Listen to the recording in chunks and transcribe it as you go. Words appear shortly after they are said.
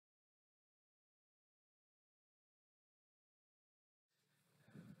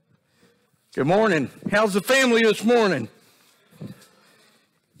Good morning. How's the family this morning?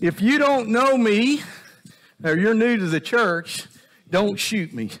 If you don't know me or you're new to the church, don't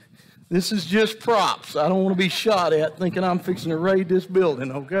shoot me. This is just props. I don't want to be shot at thinking I'm fixing to raid this building,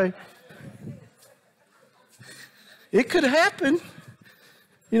 okay? It could happen.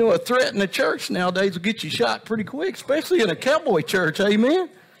 You know, a threat in the church nowadays will get you shot pretty quick, especially in a cowboy church, amen?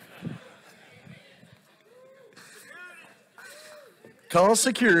 Call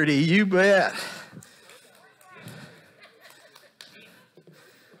security, you bet.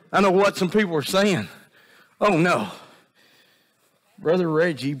 I know what some people are saying. Oh no, Brother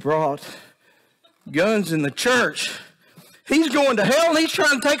Reggie brought guns in the church. He's going to hell and he's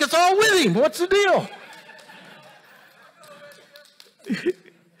trying to take us all with him. What's the deal?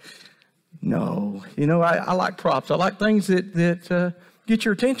 No, you know, I like props. I like things that get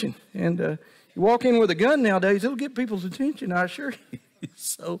your attention. And you walk in with a gun nowadays, it'll get people's attention, I assure you.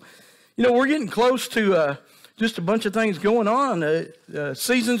 So, you know, we're getting close to just a bunch of things going on.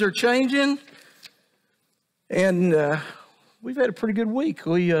 Seasons are changing, and we've had a pretty good week.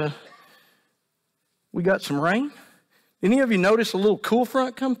 We got some rain. Any of you notice a little cool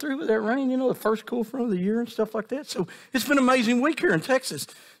front come through with that rain? You know, the first cool front of the year and stuff like that. So it's been an amazing week here in Texas,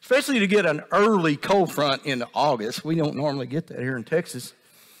 especially to get an early cold front in August. We don't normally get that here in Texas.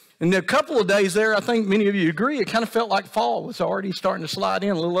 And a couple of days there, I think many of you agree, it kind of felt like fall was already starting to slide in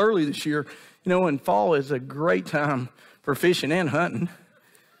a little early this year. You know, and fall is a great time for fishing and hunting.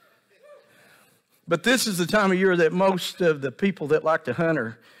 But this is the time of year that most of the people that like to hunt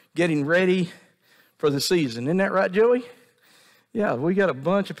are getting ready for the season. Isn't that right, Joey? Yeah, we got a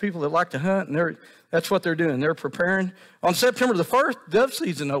bunch of people that like to hunt, and that's what they're doing. They're preparing. On September the 1st, dove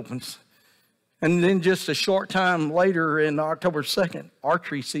season opens. And then just a short time later, in October 2nd,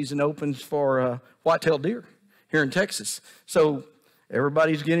 archery season opens for white-tailed deer here in Texas. So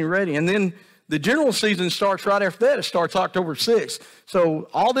everybody's getting ready. And then the general season starts right after that. It starts October 6th. So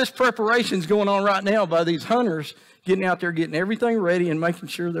all this preparation is going on right now by these hunters getting out there, getting everything ready and making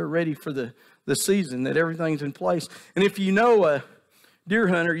sure they're ready for the season, that everything's in place. And if you know a deer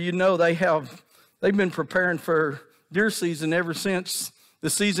hunter, you know they've been preparing for deer season ever since the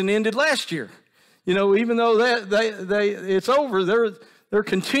season ended last year. You know, even though it's over, they're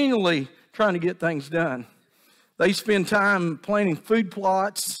continually trying to get things done. They spend time planting food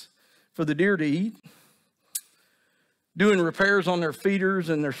plots for the deer to eat, doing repairs on their feeders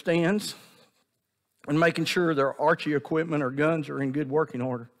and their stands, and making sure their archery equipment or guns are in good working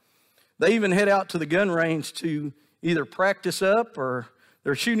order. They even head out to the gun range to either practice up or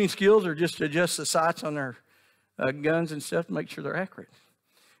their shooting skills or just adjust the sights on their guns and stuff to make sure they're accurate.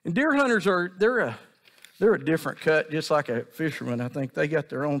 And deer hunters they're a different cut, just like a fisherman. I think they got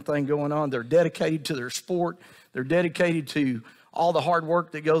their own thing going on. They're dedicated to their sport. They're dedicated to all the hard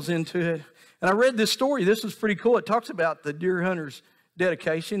work that goes into it. And I read this story. This was pretty cool. It talks about the deer hunters'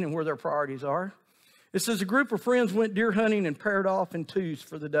 dedication and where their priorities are. It says a group of friends went deer hunting and paired off in twos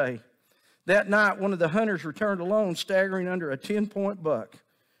for the day. That night, one of the hunters returned alone, staggering under a 10-point buck.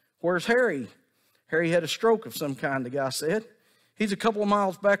 Where's Harry? Harry had a stroke of some kind, the guy said. He's a couple of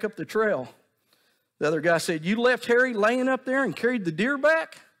miles back up the trail. The other guy said, you left Harry laying up there and carried the deer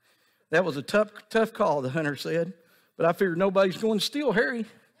back? That was a tough call, the hunter said. But I figured nobody's going to steal Harry.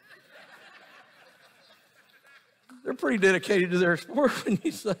 They're pretty dedicated to their sport, wouldn't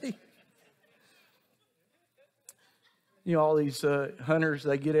you say? You know, all these hunters,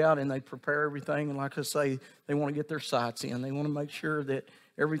 they get out and they prepare everything. And like I say, they want to get their sights in. They want to make sure that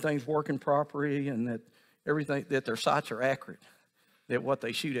everything's working properly and that their sights are accurate, that what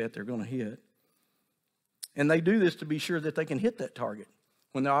they shoot at, they're going to hit. And they do this to be sure that they can hit that target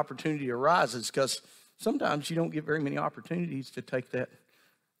when the opportunity arises, because sometimes you don't get very many opportunities to take that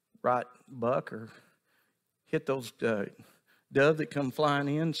right buck or hit those dove that come flying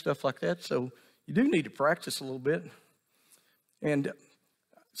in, stuff like that. So you do need to practice a little bit. And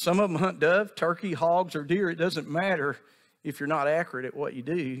some of them hunt dove, turkey, hogs, or deer. It doesn't matter if you're not accurate at what you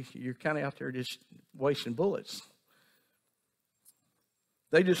do. You're kind of out there just wasting bullets.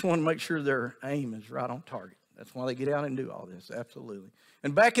 They just want to make sure their aim is right on target. That's why they get out and do all this, absolutely.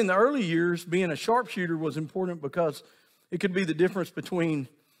 And back in the early years, being a sharpshooter was important because it could be the difference between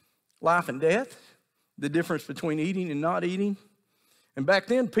life and death, the difference between eating and not eating. And back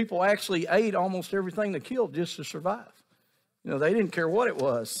then, people actually ate almost everything they killed just to survive. You know, they didn't care what it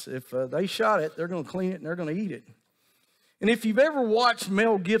was. If they shot it, they're going to clean it and they're going to eat it. And if you've ever watched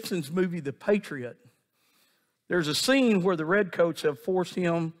Mel Gibson's movie, The Patriot, there's a scene where the redcoats have forced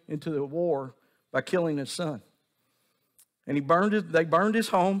him into the war by killing his son. And they burned his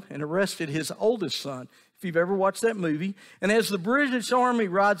home and arrested his oldest son, if you've ever watched that movie. And as the British Army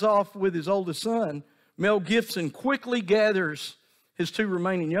rides off with his oldest son, Mel Gibson quickly gathers his 2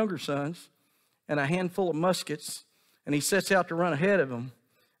 remaining younger sons and a handful of muskets, and he sets out to run ahead of them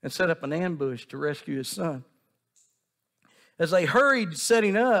and set up an ambush to rescue his son. As they hurried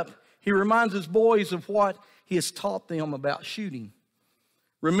setting up, he reminds his boys of what he has taught them about shooting.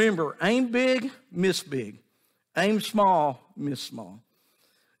 Remember, aim big, miss big. Aim small, miss small.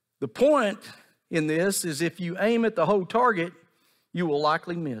 The point in this is if you aim at the whole target, you will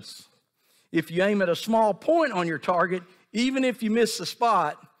likely miss. If you aim at a small point on your target, even if you miss the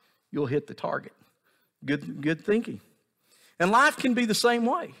spot, you'll hit the target. Good thinking. And life can be the same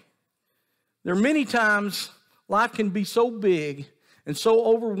way. There are many times life can be so big and so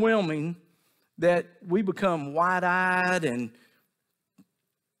overwhelming that we become wide-eyed and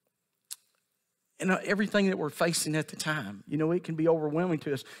everything that we're facing at the time. It can be overwhelming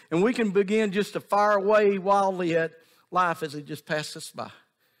to us. And we can begin just to fire away wildly at life as it just passes us by.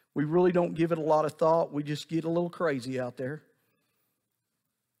 We really don't give it a lot of thought. We just get a little crazy out there.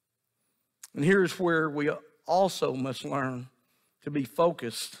 And here's where we also must learn to be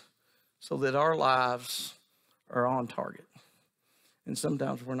focused so that our lives are on target. And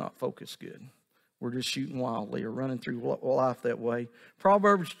sometimes we're not focused good. We're just shooting wildly or running through life that way.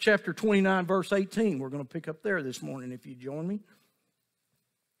 Proverbs chapter 29, verse 18. We're going to pick up there this morning if you join me.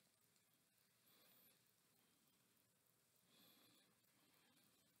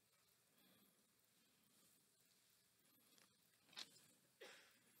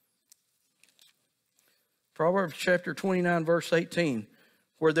 Proverbs chapter 29, verse 18.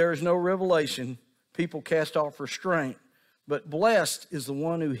 Where there is no revelation, people cast off restraint. But blessed is the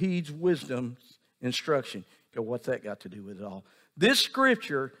one who heeds wisdom's instruction. Go, what's that got to do with it all? This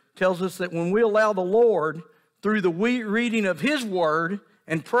scripture tells us that when we allow the Lord, through the reading of His Word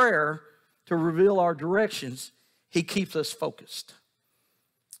and prayer, to reveal our directions, He keeps us focused.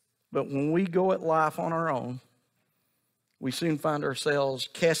 But when we go at life on our own, we soon find ourselves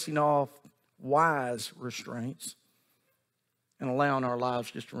casting off wise restraints and allowing our lives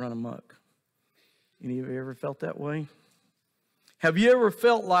just to run amok. Any of you ever felt that way? Have you ever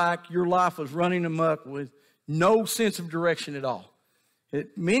felt like your life was running amok with no sense of direction at all?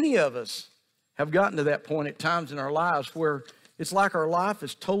 Many of us have gotten to that point at times in our lives where it's like our life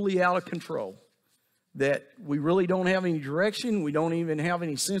is totally out of control, that we really don't have any direction. We don't even have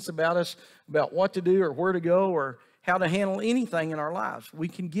any sense about us, about what to do or where to go or how to handle anything in our lives. We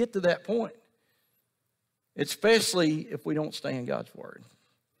can get to that point, especially if we don't stay in God's Word.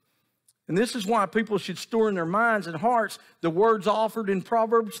 And this is why people should store in their minds and hearts the words offered in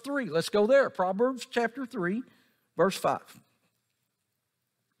Proverbs 3. Let's go there. Proverbs chapter 3, verse 5. It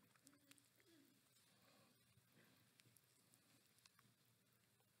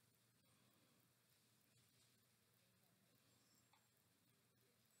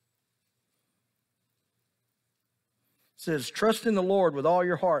says, trust in the Lord with all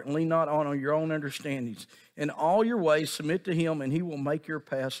your heart and lean not on your own understandings. In all your ways submit to Him and He will make your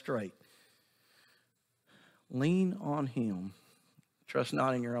path straight. Lean on Him. Trust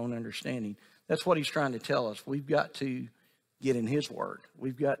not in your own understanding. That's what He's trying to tell us. We've got to get in His Word.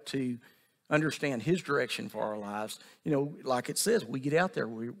 We've got to understand His direction for our lives. Like it says, we get out there,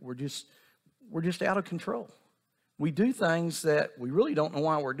 we're just out of control. We do things that we really don't know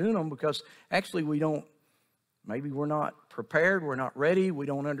why we're doing them because actually maybe we're not prepared, we're not ready, we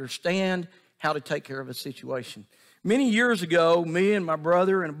don't understand how to take care of a situation. Many years ago, me and my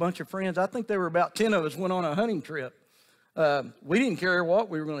brother and a bunch of friends, I think there were about 10 of us, went on a hunting trip. We didn't care what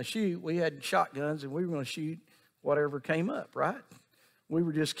we were going to shoot. We had shotguns and we were going to shoot whatever came up, right? We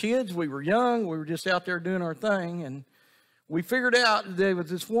were just kids, we were young, we were just out there doing our thing. And we figured out there was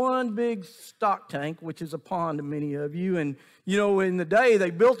this one big stock tank, which is a pond to many of you. And, in the day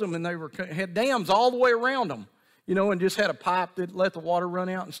they built them and they had dams all the way around them. And just had a pipe that let the water run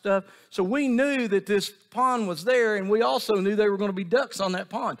out and stuff. So we knew that this pond was there, and we also knew there were going to be ducks on that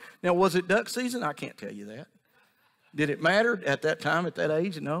pond. Now, was it duck season? I can't tell you that. Did it matter at that time, at that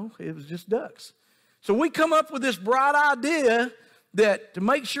age? No, it was just ducks. So we come up with this bright idea that to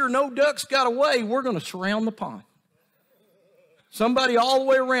make sure no ducks got away, we're going to surround the pond. Somebody all the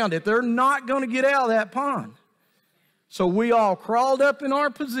way around it. They're not going to get out of that pond. So we all crawled up in our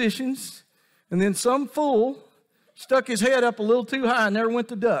positions, and then some fool stuck his head up a little too high, and there went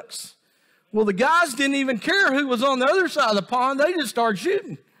the ducks. Well, the guys didn't even care who was on the other side of the pond. They just started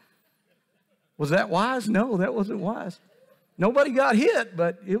shooting. Was that wise? No, that wasn't wise. Nobody got hit,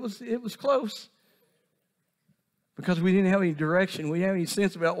 but it was close. Because we didn't have any direction. We didn't have any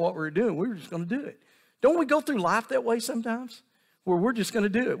sense about what we were doing. We were just going to do it. Don't we go through life that way sometimes? Where we're just going to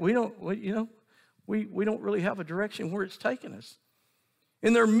do it. We don't really have a direction where it's taking us.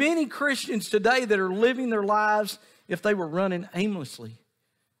 And there are many Christians today that are living their lives if they were running aimlessly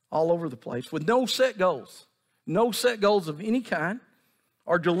all over the place with no set goals of any kind,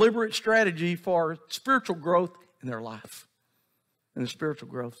 or deliberate strategy for spiritual growth in their life. And the spiritual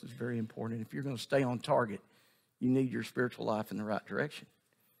growth is very important. If you're going to stay on target, you need your spiritual life in the right direction.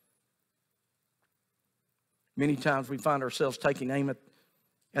 Many times we find ourselves taking aim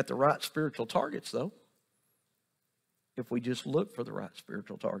at the right spiritual targets, though, if we just look for the right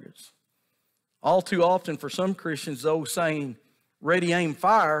spiritual targets. All too often for some Christians, though, saying ready, aim,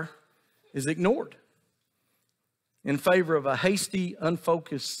 fire is ignored in favor of a hasty,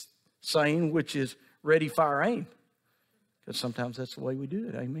 unfocused saying, which is ready, fire, aim. Because sometimes that's the way we do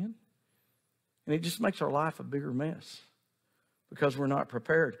it, amen? And it just makes our life a bigger mess because we're not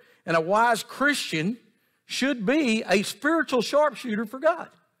prepared. And a wise Christian should be a spiritual sharpshooter for God.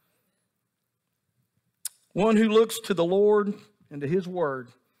 One who looks to the Lord and to His Word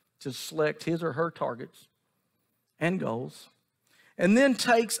to select his or her targets and goals, and then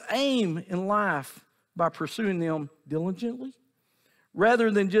takes aim in life by pursuing them diligently,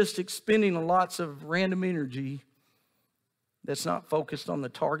 rather than just expending lots of random energy that's not focused on the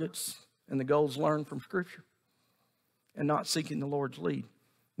targets and the goals learned from Scripture, and not seeking the Lord's lead.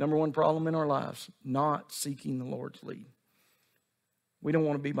 Number one problem in our lives, not seeking the Lord's lead. We don't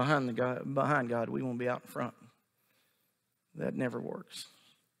want to be behind God. We want to be out in front. That never works.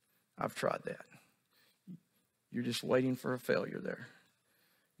 I've tried that. You're just waiting for a failure there.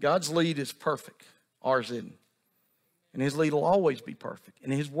 God's lead is perfect. Ours isn't. And His lead will always be perfect.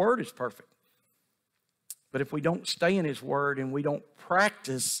 And His Word is perfect. But if we don't stay in His Word and we don't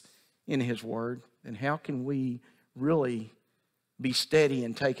practice in His Word, then how can we really be steady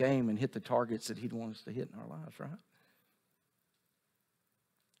and take aim and hit the targets that He'd want us to hit in our lives, right?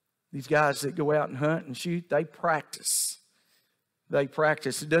 These guys that go out and hunt and shoot, they practice. They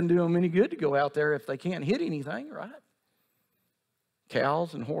practice. It doesn't do them any good to go out there if they can't hit anything, right?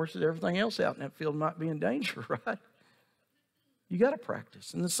 Cows and horses, everything else out in that field might be in danger, right? You got to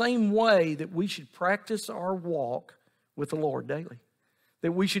practice. In the same way that we should practice our walk with the Lord daily.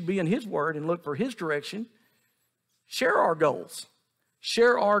 That we should be in His Word and look for His direction. Share our goals.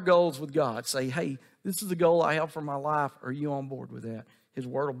 Share our goals with God. Say, hey, this is the goal I have for my life. Are you on board with that? His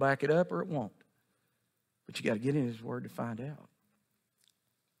Word will back it up or it won't. But you got to get in His Word to find out.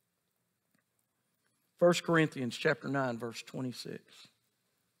 1 Corinthians chapter 9, verse 26.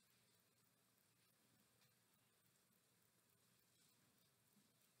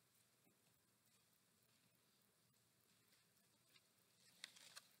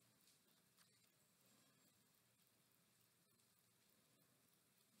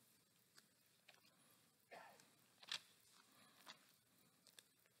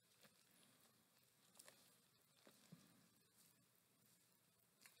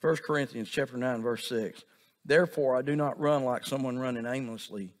 First Corinthians chapter 9, verse 6. Therefore, I do not run like someone running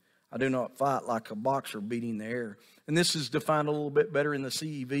aimlessly. I do not fight like a boxer beating the air. And this is defined a little bit better in the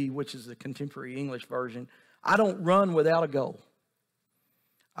CEV, which is the contemporary English version. I don't run without a goal.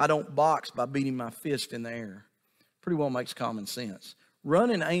 I don't box by beating my fist in the air. Pretty well makes common sense.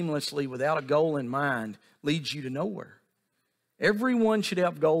 Running aimlessly without a goal in mind leads you to nowhere. Everyone should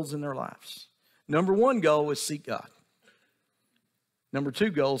have goals in their lives. Number one goal is seek God. Number two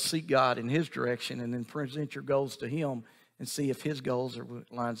goal is seek God in His direction, and then present your goals to Him and see if His goals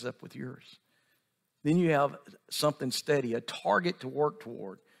lines up with yours. Then you have something steady, a target to work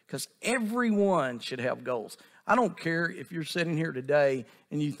toward, because everyone should have goals. I don't care if you're sitting here today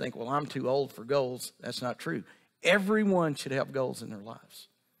and you think, well, I'm too old for goals. That's not true. Everyone should have goals in their lives.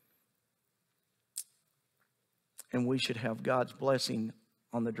 And we should have God's blessing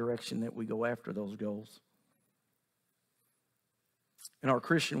on the direction that we go after those goals. In our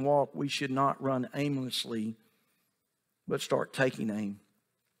Christian walk, we should not run aimlessly, but start taking aim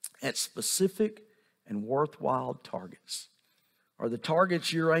at specific and worthwhile targets. Are the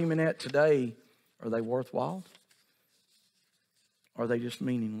targets you're aiming at today, are they worthwhile? Are they just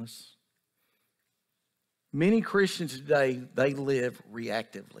meaningless? Many Christians today, they live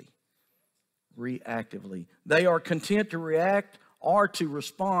reactively. Reactively. They are content to react or to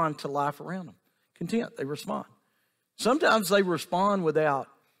respond to life around them. Content, they respond. Sometimes they respond without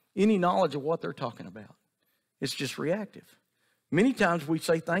any knowledge of what they're talking about. It's just reactive. Many times we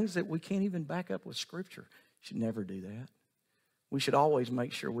say things that we can't even back up with Scripture. Should never do that. We should always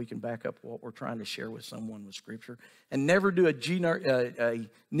make sure we can back up what we're trying to share with someone with Scripture, and never do a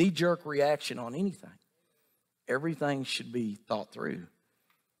knee-jerk reaction on anything. Everything should be thought through.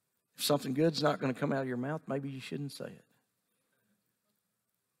 If something good's not going to come out of your mouth, maybe you shouldn't say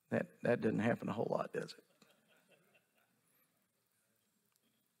it. That doesn't happen a whole lot, does it?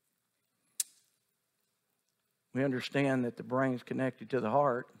 We understand that the brain is connected to the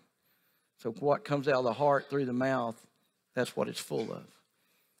heart. So what comes out of the heart through the mouth, that's what it's full of.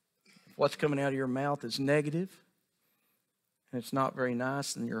 If what's coming out of your mouth is negative, and it's not very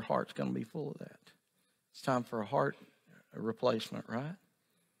nice, then your heart's going to be full of that. It's time for a heart replacement, right?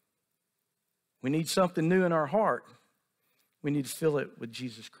 We need something new in our heart. We need to fill it with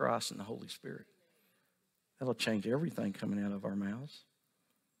Jesus Christ and the Holy Spirit. That'll change everything coming out of our mouths.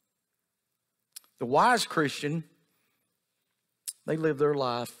 The wise Christian, they live their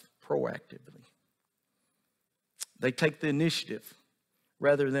life proactively. They take the initiative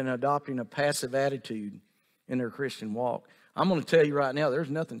rather than adopting a passive attitude in their Christian walk. I'm going to tell you right now,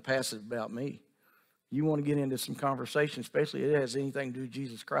 there's nothing passive about me. You want to get into some conversation, especially if it has anything to do with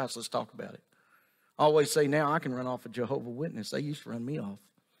Jesus Christ, let's talk about it. I always say now I can run off a Jehovah's Witness. They used to run me off.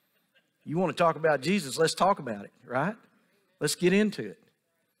 You want to talk about Jesus, let's talk about it, right? Let's get into it.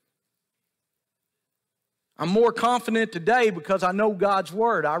 I'm more confident today because I know God's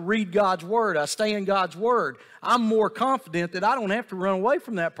Word. I read God's Word. I stay in God's Word. I'm more confident that I don't have to run away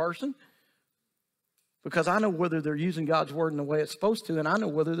from that person because I know whether they're using God's Word in the way it's supposed to, and I know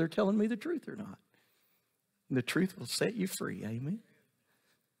whether they're telling me the truth or not. And the truth will set you free, amen?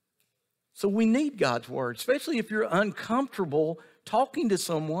 So we need God's Word, especially if you're uncomfortable talking to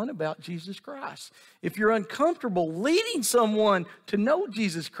someone about Jesus Christ. If you're uncomfortable leading someone to know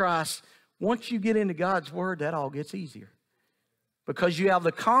Jesus Christ, once you get into God's Word, that all gets easier because you have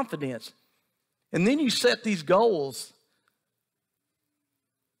the confidence. And then you set these goals,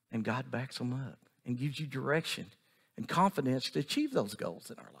 and God backs them up and gives you direction and confidence to achieve those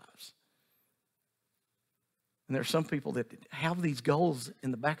goals in our lives. And there are some people that have these goals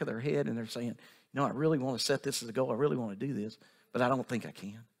in the back of their head, and they're saying, I really want to set this as a goal. I really want to do this, but I don't think I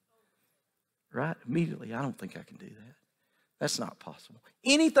can. Right? Immediately, I don't think I can do that. That's not possible.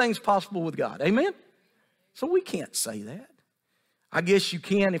 Anything's possible with God. Amen? So we can't say that. I guess you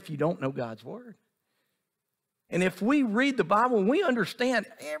can if you don't know God's Word. And if we read the Bible and we understand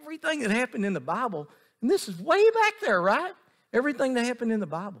everything that happened in the Bible, and this is way back there, right? Everything that happened in the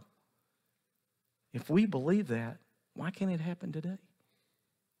Bible. If we believe that, why can't it happen today?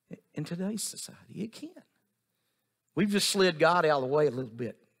 In today's society, it can. We've just slid God out of the way a little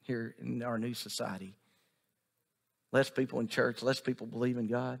bit here in our new society. Less people in church, less people believe in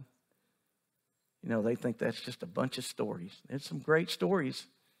God. They think that's just a bunch of stories. There's some great stories.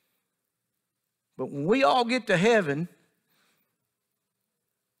 But when we all get to heaven,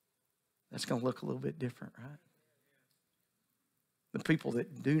 that's going to look a little bit different, right? The people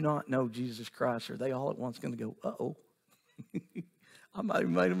that do not know Jesus Christ, are they all at once going to go, uh-oh, I might have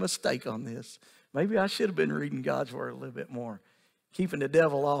made a mistake on this. Maybe I should have been reading God's Word a little bit more, keeping the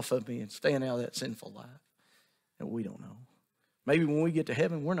devil off of me and staying out of that sinful life. And we don't know. Maybe when we get to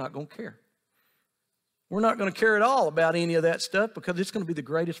heaven, we're not going to care. We're not going to care at all about any of that stuff because it's going to be the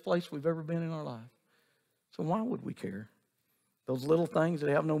greatest place we've ever been in our life. So why would we care? Those little things that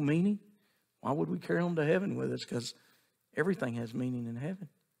have no meaning, why would we carry them to heaven with us? Because everything has meaning in heaven.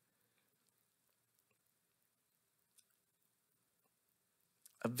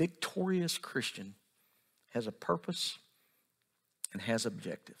 A victorious Christian has a purpose and has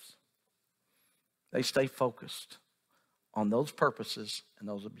objectives. They stay focused on those purposes and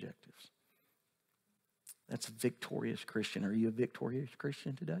those objectives. That's a victorious Christian. Are you a victorious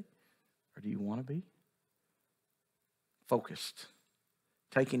Christian today? Or do you want to be? Focused.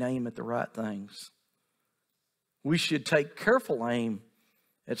 Taking aim at the right things. We should take careful aim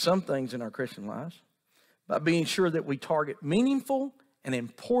at some things in our Christian lives by being sure that we target meaningful and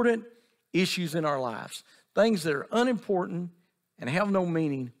important issues in our lives. Things that are unimportant and have no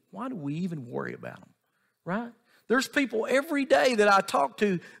meaning. Why do we even worry about them? Right? There's people every day that I talk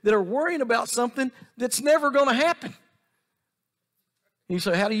to that are worrying about something that's never going to happen. And you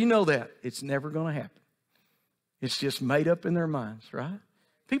say, how do you know that? It's never going to happen. It's just made up in their minds, right?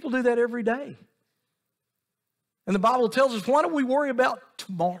 People do that every day. And the Bible tells us, why do we worry about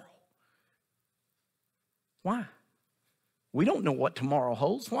tomorrow? Why? We don't know what tomorrow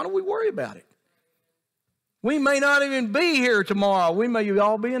holds. Why do we worry about it? We may not even be here tomorrow. We may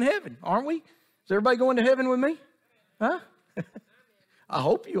all be in heaven, aren't we? Is everybody going to heaven with me? Huh? I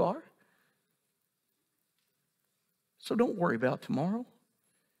hope you are. So don't worry about tomorrow.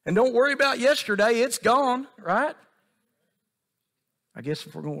 And don't worry about yesterday. It's gone, right? I guess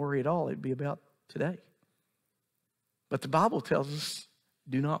if we're going to worry at all, it'd be about today. But the Bible tells us,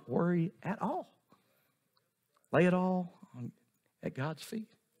 do not worry at all. Lay it all at God's feet.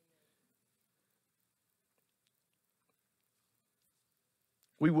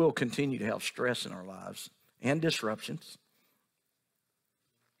 We will continue to have stress in our lives and disruptions.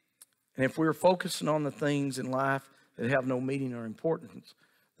 And if we're focusing on the things in life that have no meaning or importance,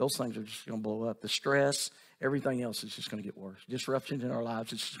 those things are just going to blow up. The stress, everything else is just going to get worse. Disruptions in our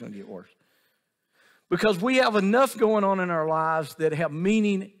lives, it's just going to get worse. Because we have enough going on in our lives that have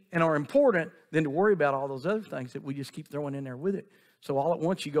meaning and are important than to worry about all those other things that we just keep throwing in there with it. So all at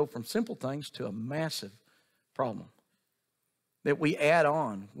once you go from simple things to a massive problem that we add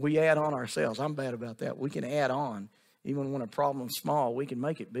on. We add on ourselves. I'm bad about that. We can add on. Even when a problem's small, we can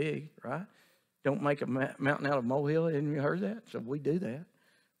make it big, right? Don't make a mountain out of a molehill. Haven't you heard that? So we do that.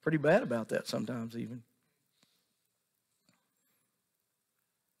 Pretty bad about that sometimes even.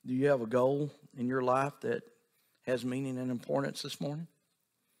 Do you have a goal in your life that has meaning and importance this morning?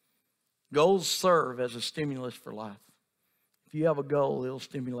 Goals serve as a stimulus for life. If you have a goal, it'll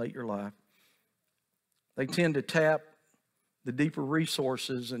stimulate your life. They tend to tap the deeper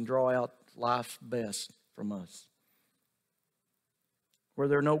resources and draw out life's best from us. Where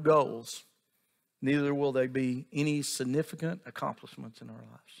there are no goals, neither will there be any significant accomplishments in our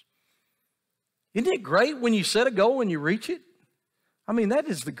lives. Isn't it great when you set a goal and you reach it? I mean, that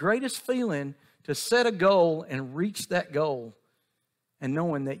is the greatest feeling, to set a goal and reach that goal and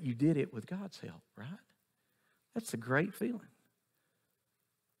knowing that you did it with God's help, right? That's a great feeling.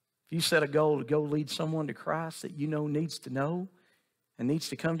 If you set a goal to go lead someone to Christ that you know and needs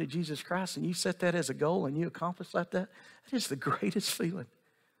to come to Jesus Christ, and you set that as a goal and you accomplish that is the greatest feeling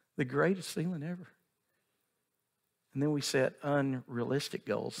ever. And then we set unrealistic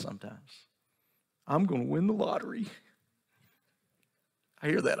goals sometimes. I'm going to win the lottery. I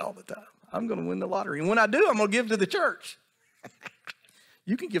hear that all the time. I'm going to win the lottery. And when I do, I'm going to give to the church.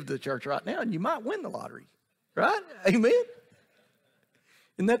 You can give to the church right now and you might win the lottery. Right? Amen?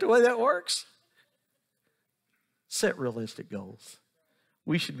 Isn't that the way that works? Set realistic goals.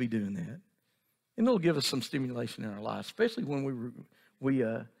 We should be doing that. And it'll give us some stimulation in our lives, especially when we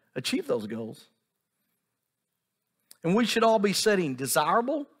achieve those goals. And we should all be setting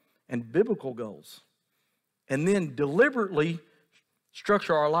desirable and biblical goals. And then deliberately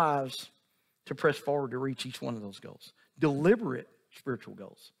structure our lives to press forward to reach each one of those goals. Deliberate spiritual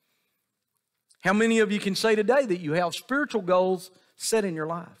goals. How many of you can say today that you have spiritual goals set in your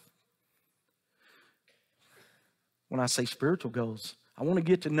life? When I say spiritual goals, I want to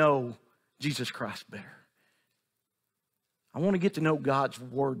get to know Jesus Christ better. I want to get to know God's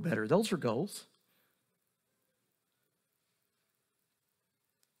Word better. Those are goals.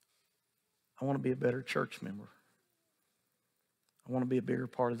 I want to be a better church member. I want to be a bigger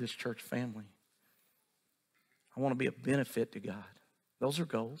part of this church family. I want to be a benefit to God. Those are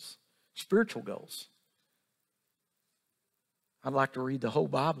goals, spiritual goals. I'd like to read the whole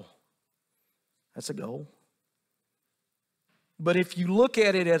Bible. That's a goal. But if you look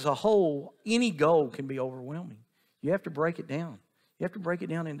at it as a whole, any goal can be overwhelming. You have to break it down. You have to break it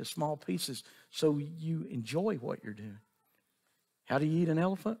down into small pieces so you enjoy what you're doing. How do you eat an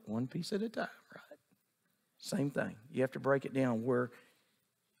elephant? One piece at a time, right? Same thing. You have to break it down where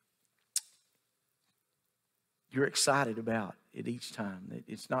you're excited about it each time.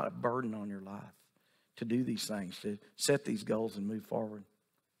 It's not a burden on your life to do these things, to set these goals and move forward.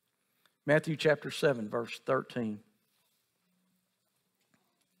 Matthew chapter 7, verse 13.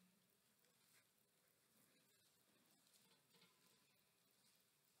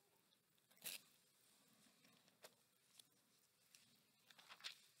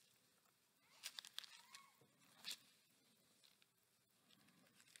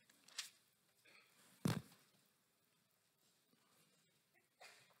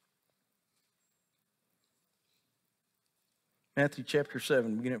 Matthew chapter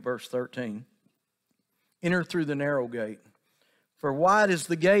 7, beginning at verse 13. Enter through the narrow gate. For wide is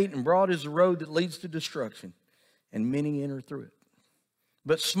the gate and broad is the road that leads to destruction, and many enter through it.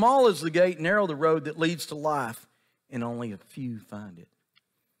 But small is the gate, narrow the road that leads to life, and only a few find it.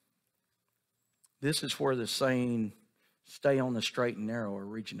 This is where the saying, stay on the straight and narrow,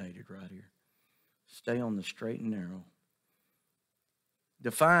 originated right here. Stay on the straight and narrow.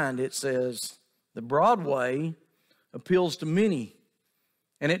 Defined, it says, the broad way appeals to many,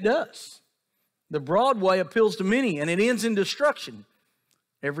 and it does. The broad way appeals to many, and it ends in destruction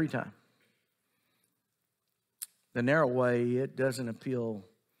every time. The narrow way, it doesn't appeal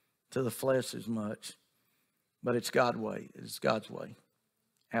to the flesh as much, but it's God's way. It's God's way,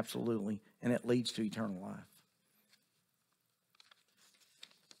 absolutely, and it leads to eternal life.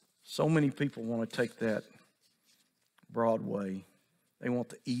 So many people want to take that broad way. They want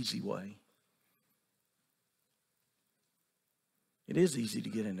the easy way. It is easy to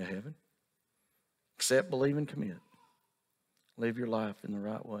get into heaven. Accept, believe, and commit. Live your life in the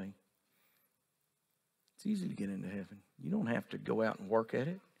right way. It's easy to get into heaven. You don't have to go out and work at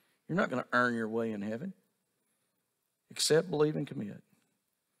it. You're not going to earn your way in heaven. Accept, believe, and commit.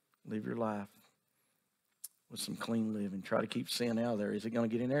 Live your life with some clean living. Try to keep sin out of there. Is it going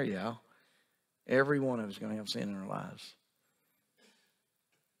to get in there? Yeah. Every one of us is going to have sin in our lives.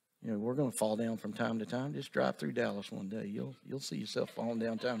 You know, we're going to fall down from time to time. Just drive through Dallas one day. You'll see yourself falling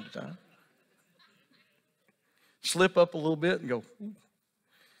down time to time. Slip up a little bit and go,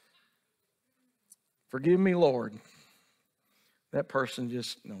 forgive me, Lord. That person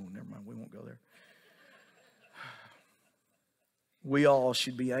no, never mind. We won't go there. We all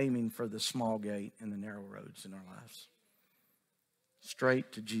should be aiming for the small gate and the narrow roads in our lives.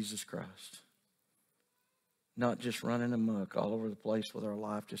 Straight to Jesus Christ. Not just running amok all over the place with our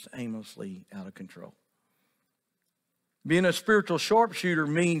life, just aimlessly out of control. Being a spiritual sharpshooter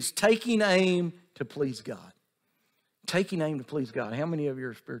means taking aim to please God. Taking aim to please God. How many of you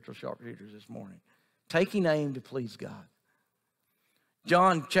are spiritual sharpshooters this morning? Taking aim to please God.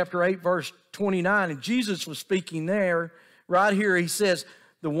 John chapter 8, verse 29, and Jesus was speaking there. Right here he says,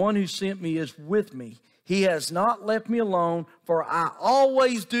 the one who sent me is with me. He has not left me alone, for I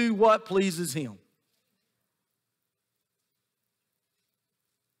always do what pleases him.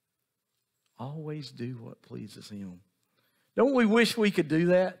 Always do what pleases him. Don't we wish we could do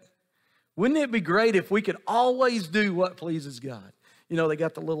that? Wouldn't it be great if we could always do what pleases God? You know, they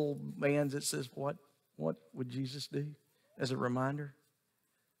got the little bands that says, what would Jesus do? As a reminder.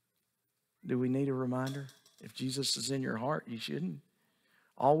 Do we need a reminder? If Jesus is in your heart, you shouldn't.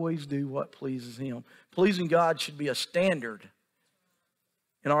 Always do what pleases him. Pleasing God should be a standard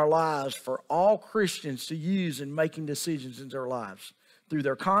in our lives for all Christians to use in making decisions in their lives. Through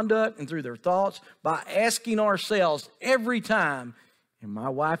their conduct and through their thoughts, by asking ourselves every time, and my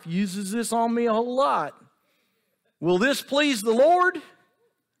wife uses this on me a whole lot, will this please the Lord?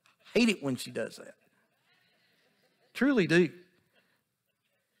 I hate it when she does that. Truly do.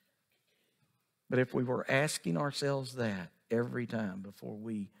 But if we were asking ourselves that every time before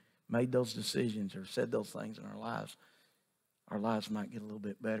we made those decisions or said those things in our lives might get a little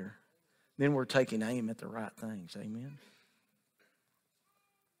bit better. Then we're taking aim at the right things. Amen.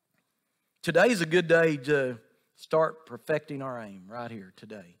 Today's a good day to start perfecting our aim right here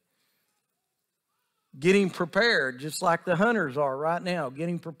today. Getting prepared, just like the hunters are right now,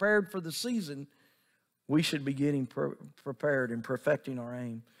 getting prepared for the season, we should be getting prepared and perfecting our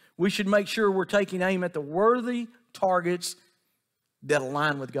aim. We should make sure we're taking aim at the worthy targets that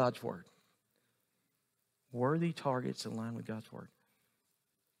align with God's Word. Worthy targets that align with God's Word.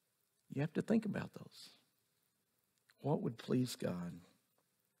 You have to think about those. What would please God?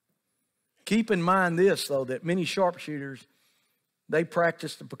 Keep in mind this, though, that many sharpshooters, they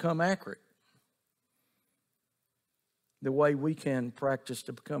practice to become accurate. The way we can practice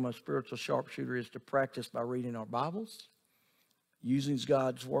to become a spiritual sharpshooter is to practice by reading our Bibles, using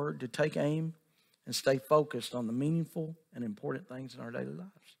God's Word to take aim and stay focused on the meaningful and important things in our daily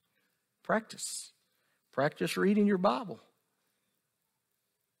lives. Practice. Practice reading your Bible.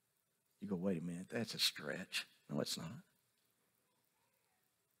 You go, wait a minute, that's a stretch. No, it's not.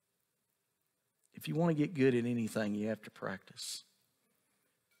 If you want to get good at anything, you have to practice.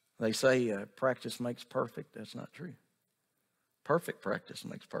 They say practice makes perfect. That's not true. Perfect practice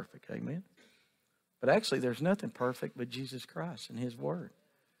makes perfect. Amen? But actually, there's nothing perfect but Jesus Christ and His Word.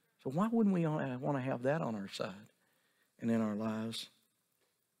 So why wouldn't we want to have that on our side and in our lives?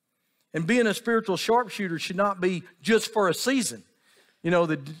 And being a spiritual sharpshooter should not be just for a season. You know,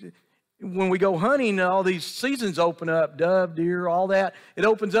 when we go hunting, all these seasons open up, dove, deer, all that. It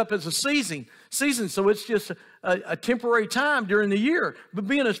opens up as a season. So it's just a temporary time during the year. But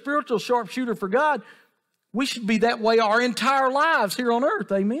being a spiritual sharpshooter for God, we should be that way our entire lives here on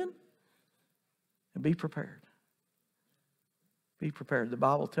earth. Amen? And be prepared. Be prepared. The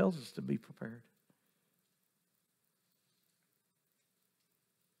Bible tells us to be prepared.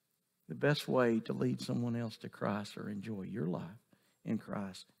 The best way to lead someone else to Christ or enjoy your life in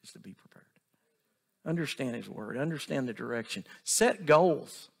Christ is to be prepared. Understand His Word. Understand the direction. Set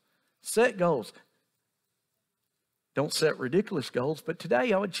goals. Set goals. Don't set ridiculous goals, but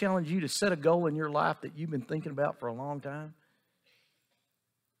today I would challenge you to set a goal in your life that you've been thinking about for a long time.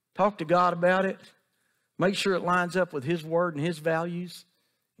 Talk to God about it. Make sure it lines up with His Word and His values,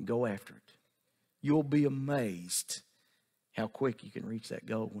 and go after it. You'll be amazed how quick you can reach that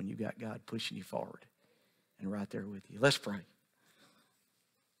goal when you got God pushing you forward and right there with you. Let's pray.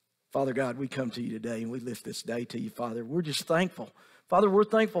 Father God, we come to you today and we lift this day to you, Father. We're just thankful. Father, we're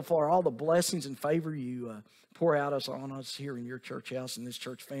thankful for all the blessings and favor you pour out on us here in your church house and this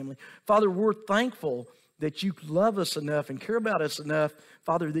church family. Father, we're thankful that you love us enough and care about us enough,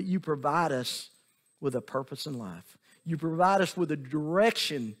 Father, that you provide us with a purpose in life. You provide us with a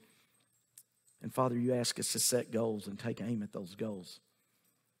direction. And Father, you ask us to set goals and take aim at those goals.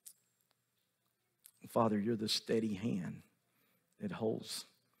 And Father, you're the steady hand that holds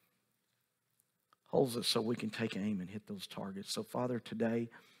us so we can take aim and hit those targets. So Father, today,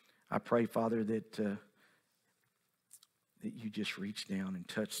 I pray, Father, that you just reach down and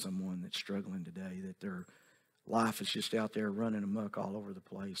touch someone that's struggling today, that their life is just out there running amok all over the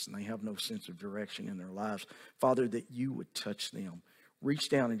place and they have no sense of direction in their lives. Father, that you would touch them. Reach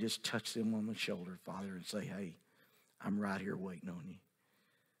down and just touch them on the shoulder, Father, and say, hey, I'm right here waiting on you.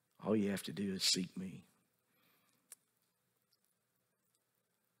 All you have to do is seek me.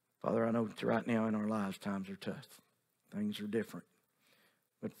 Father, I know right now in our lives times are tough. Things are different.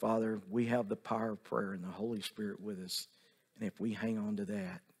 But Father, we have the power of prayer and the Holy Spirit with us. And if we hang on to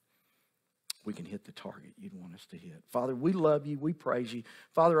that, we can hit the target you'd want us to hit. Father, we love you. We praise you.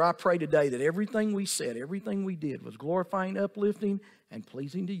 Father, I pray today that everything we said, everything we did was glorifying, uplifting, and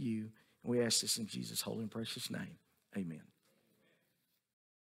pleasing to you. And we ask this in Jesus' holy and precious name. Amen.